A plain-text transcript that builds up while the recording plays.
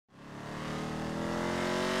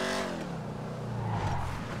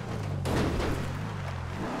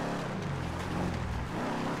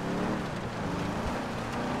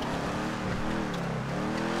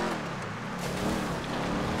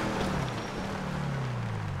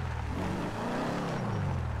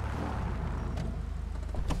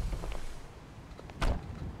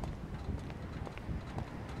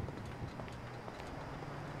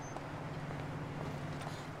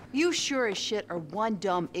You sure as shit are one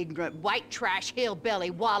dumb, ignorant, white trash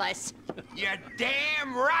hillbilly, Wallace. You're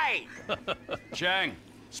damn right! Chang,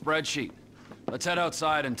 spreadsheet. Let's head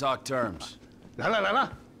outside and talk terms. 来了来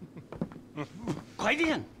了，快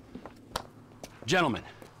点！ Gentlemen,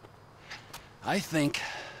 I think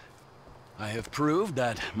I have proved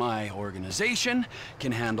that my organization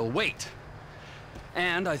can handle weight.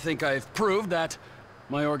 And I think I've proved that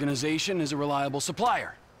my organization is a reliable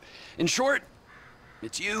supplier. In short,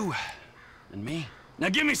 it's you and me. Now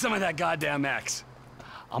give me some of that goddamn X.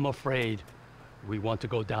 I'm afraid we want to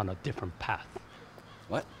go down a different path.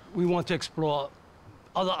 What? We want to explore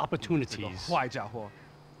other opportunities. 坏家伙，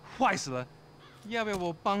坏死了！要不要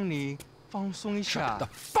我帮你放松一下 The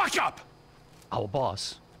fuck up! Our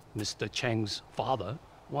boss, Mr. Cheng's father,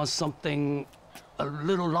 wants something a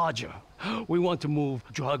little larger. We want to move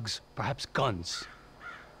drugs, perhaps guns.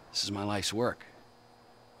 This is my life's work.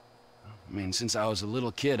 I mean, since I was a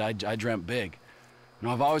little kid, I dreamt big. You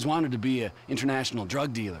know, I've always wanted to be an international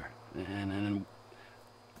drug dealer and a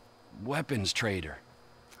weapons trader.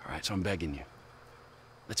 All right, so I'm begging you.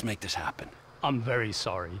 Let's make this happen. I'm very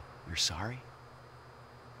sorry. You're sorry?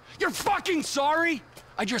 You're fucking sorry?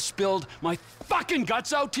 I just spilled my fucking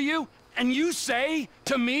guts out to you, and you say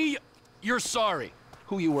to me, you're sorry.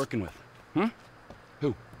 Who are you working with? Hmm?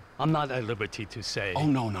 Who? I'm not at liberty to say. Oh,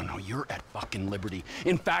 no, you're at fucking liberty.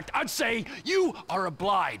 In fact, I'd say you are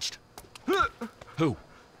obliged. Who?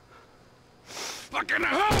 Fucking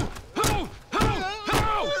who? Who?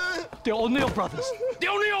 The O'Neill brothers. The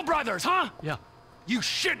O'Neill brothers, huh? Yeah. You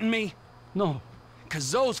shitting me? No.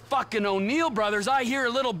 Cause those fucking O'Neill brothers, I hear a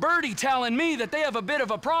little birdie telling me that they have a bit of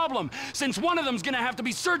a problem, since one of them's gonna have to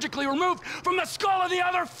be surgically removed from the skull of the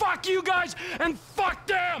other. Fuck you guys, and fuck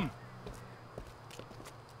them!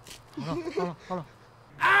 hold on.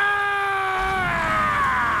 Ah!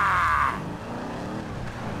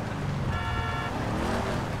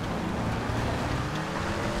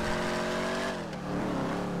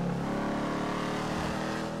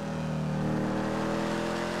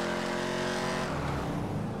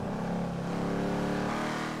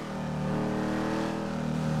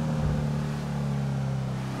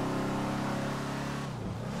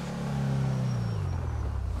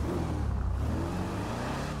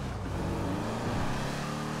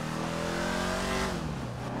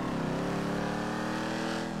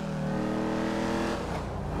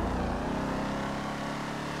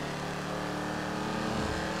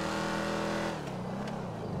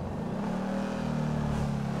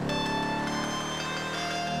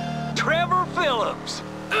 Trevor Phillips!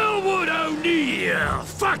 Elwood O'Neill!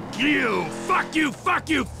 Fuck you! Fuck you! Fuck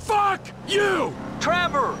you! Fuck you!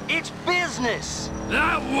 Trevor, it's business!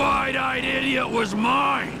 That wide-eyed idiot was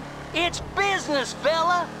mine! It's business,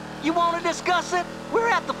 fella! You want to discuss it? We're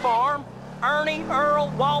at the farm. Ernie,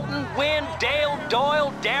 Earl, Walton, Wynn, Dale,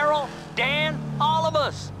 Doyle, Darrell, Dan, all of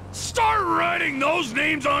us. Start writing those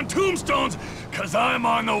names on tombstones, cause I'm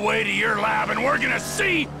on the way to your lab and we're gonna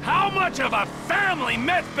see how much of a family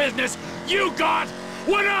meth business you got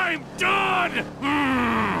when I'm done!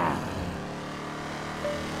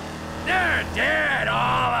 They're dead,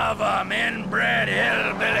 all of them, inbred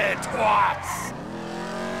hillbilly twats!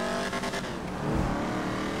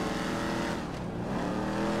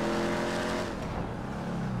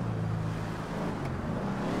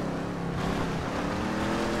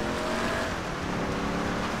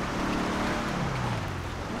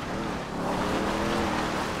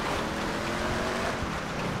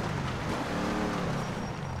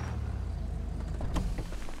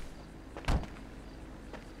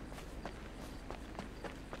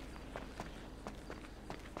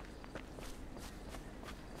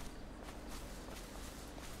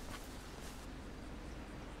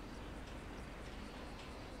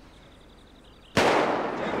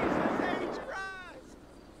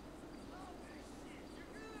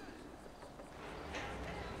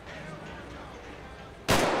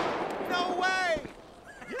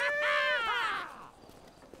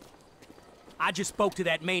 I just spoke to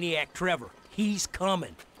that maniac Trevor. He's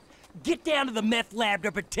coming. Get down to the meth lab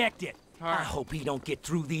to protect it. I hope he don't get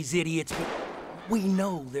through these idiots, but we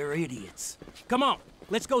know they're idiots. Come on,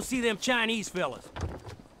 let's go see them Chinese fellas.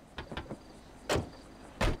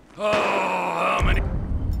 Oh, how many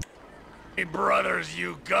brothers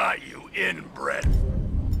you got, you inbred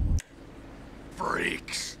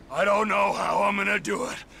freaks? I don't know how I'm gonna do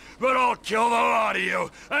it, but I'll kill the lot of you,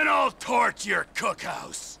 and I'll torch your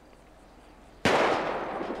cookhouse.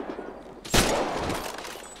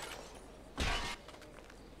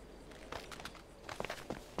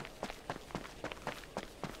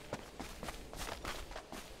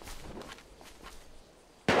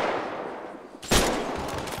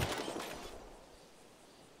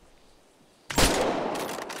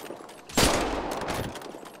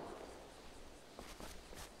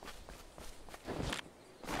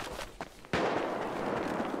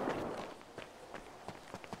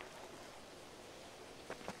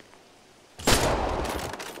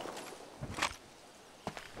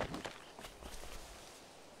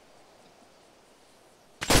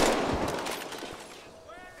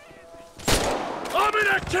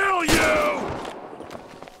 kill you!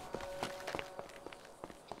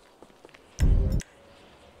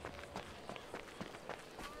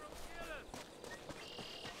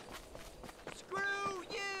 Screw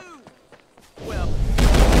you! Well...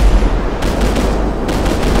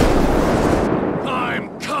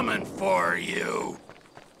 I'm coming for you!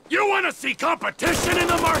 You wanna see competition in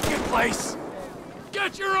the marketplace?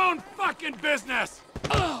 Get your own fucking business!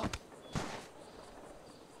 Ugh.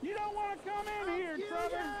 You don't want to come in here,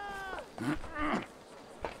 Trevor.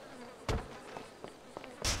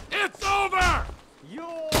 It's over!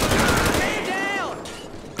 Stay down!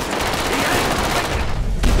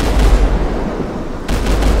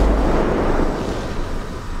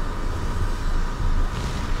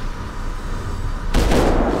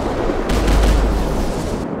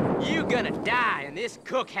 You gonna die in this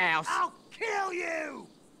cookhouse. I'll kill you!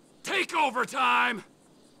 Take over time!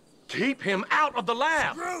 Keep him out of the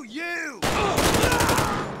lab! Screw you!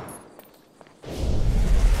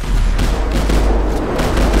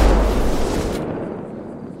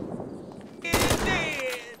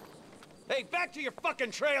 Hey, back to your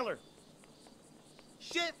fucking trailer!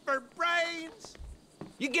 Shit for brains!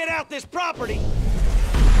 You get out this property!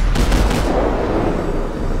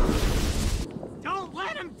 Don't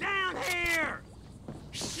let him down here!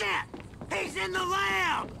 Shit! He's in the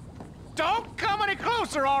lab! Don't come any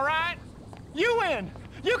closer, all right? You win.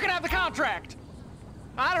 You can have the contract.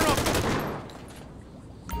 I don't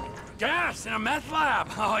know. Gas in a meth lab!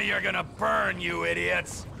 Oh, you're gonna burn, you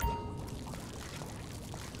idiots!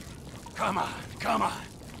 Come on, come on!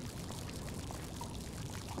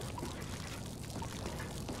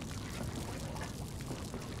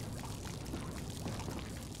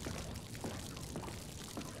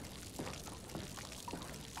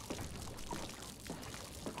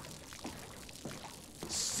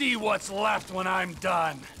 See what's left when I'm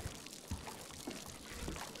done.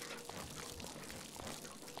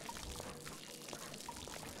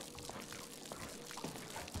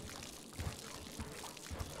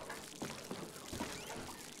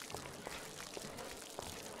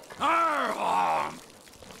 Arrgh!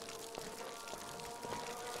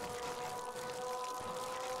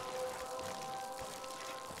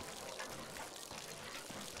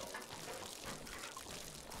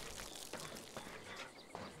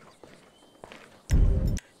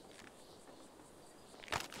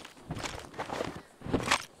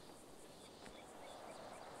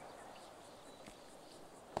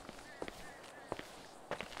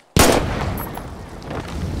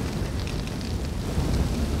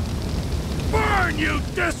 You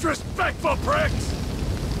disrespectful pricks!